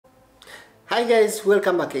Hi guys,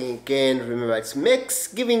 welcome back again. Remember, it's Mex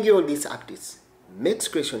giving you all these updates.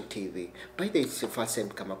 Mexcreationtv. By the way, it's your first time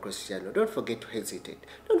to come across the channel, don't forget to hesitate.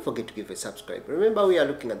 Don't forget to give a subscribe. Remember, we are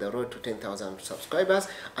looking at the road to 10,000 subscribers,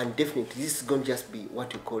 and definitely this is going to just be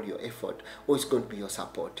what you call your effort, or it's going to be your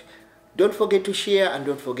support. Don't forget to share, and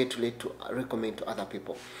don't forget to recommend to other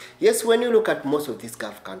people. Yes, when you look at most of these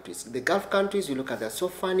Gulf countries, you look at, they're so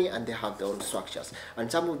funny and they have their own structures.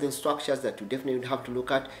 And some of the structures that you definitely have to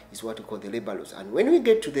look at is what we call the labor laws. And when we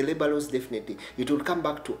get to the labor laws, definitely it will come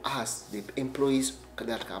back to us, the employees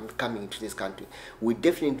that are coming into this country. We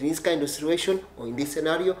definitely, in this kind of situation or in this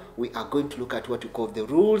scenario, we are going to look at what we call the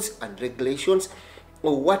rules and regulations,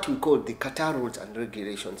 or what we call the Qatar rules and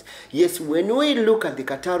regulations. Yes, when we look at the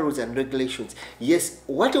Qatar rules and regulations, yes,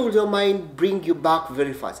 what will your mind bring you back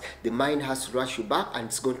very fast? The mind has to rush you back, and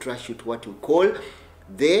it's going to rush you to what we call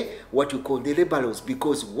the labor laws,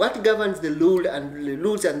 because what governs the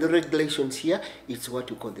rules and the regulations here is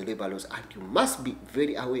what we call the labor laws. And you must be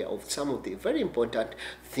very aware of some of the very important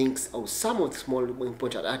things, or some of the small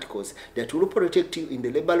important articles that will protect you in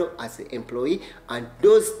the labor law as the employee, and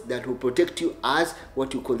those that will protect you as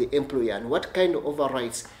what you call the employer, and what kind of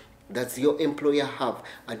overrights does your employer have,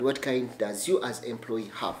 and what kind does you as employee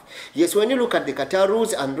have. Yes, when you look at the Qatar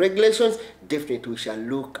rules and regulations, definitely we shall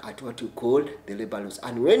look at what you call the labor laws.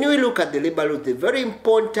 And when we look at the labor laws, the very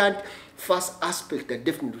important first aspect that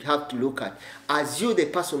definitely we have to look at, as you, the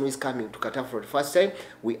person who is coming to Qatar for the first time,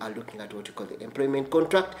 we are looking at what you call the employment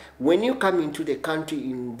contract. When you come into the country,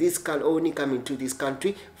 in this country, only come into this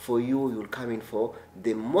country, for you'll come in for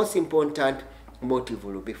the most important motive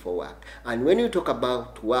will be for work. And when you talk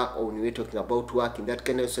about work, or when we're talking about work in that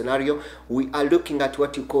kind of scenario, we are looking at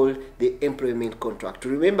what you call the employment contract.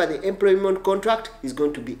 Remember, the employment contract is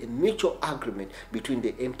going to be a mutual agreement between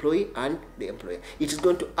the employee and the employer. It is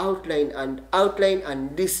going to outline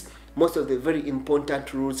and list most of the very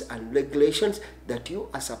important rules and regulations that you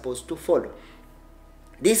are supposed to follow.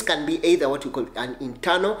 This can be either what we call an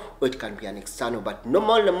internal, or it can be an external, but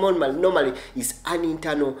normally is an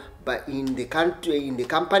internal, but in the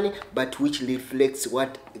company, but which reflects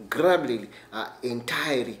what gradually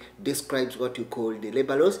entirely describes what you call the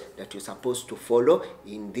labor laws that you're supposed to follow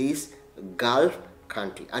in this Gulf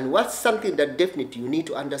country. And what's something that definitely you need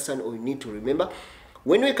to understand, or you need to remember,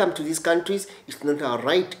 when we come to these countries, it's not a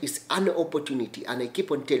right, it's an opportunity. And I keep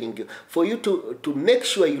on telling you, for you to make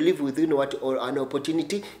sure you live within what or an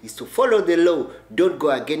opportunity is to follow the law. Don't go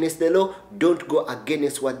against the law. Don't go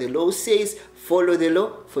against what the law says. Follow the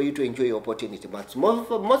law for you to enjoy your opportunity. But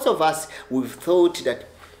most of us, we've thought that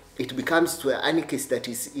it becomes to any case that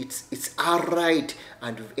it's our right,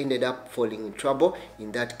 and we've ended up falling in trouble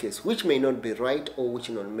in that case, which may not be right, or which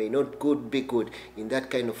may not be good in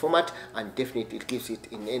that kind of format, and definitely it gives it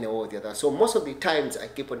in any or the other. So most of the times I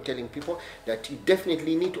keep on telling people that you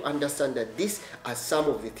definitely need to understand that these are some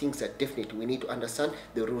of the things that definitely we need to understand,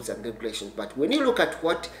 the rules and regulations. But when you look at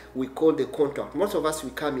what we call the contract, most of us,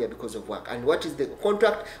 we come here because of work. And what is the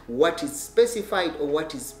contract? What is specified, or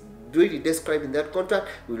what is really described in that contract?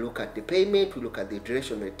 We look at the payment, we look at the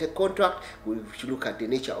duration of the contract, we look at the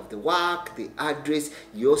nature of the work, the address,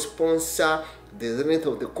 your sponsor, the length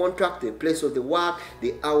of the contract, the place of the work,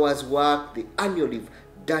 the hours worked, the annual leave.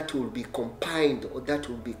 That will be combined, or that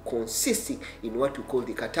will be consisting in what we call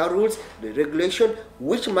the Qatar rules, the regulation,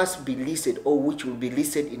 which must be listed, or which will be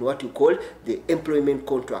listed in what you call the employment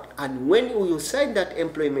contract. And when you sign that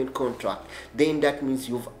employment contract, then that means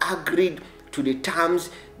you've agreed to the terms,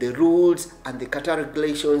 the rules, and the Qatar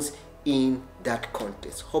regulations in that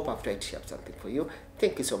context. Hope I've tried to share something for you.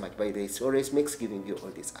 Thank you so much. By the way, it's always Mex giving you all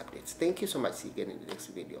these updates. Thank you so much. See you again in the next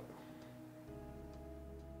video.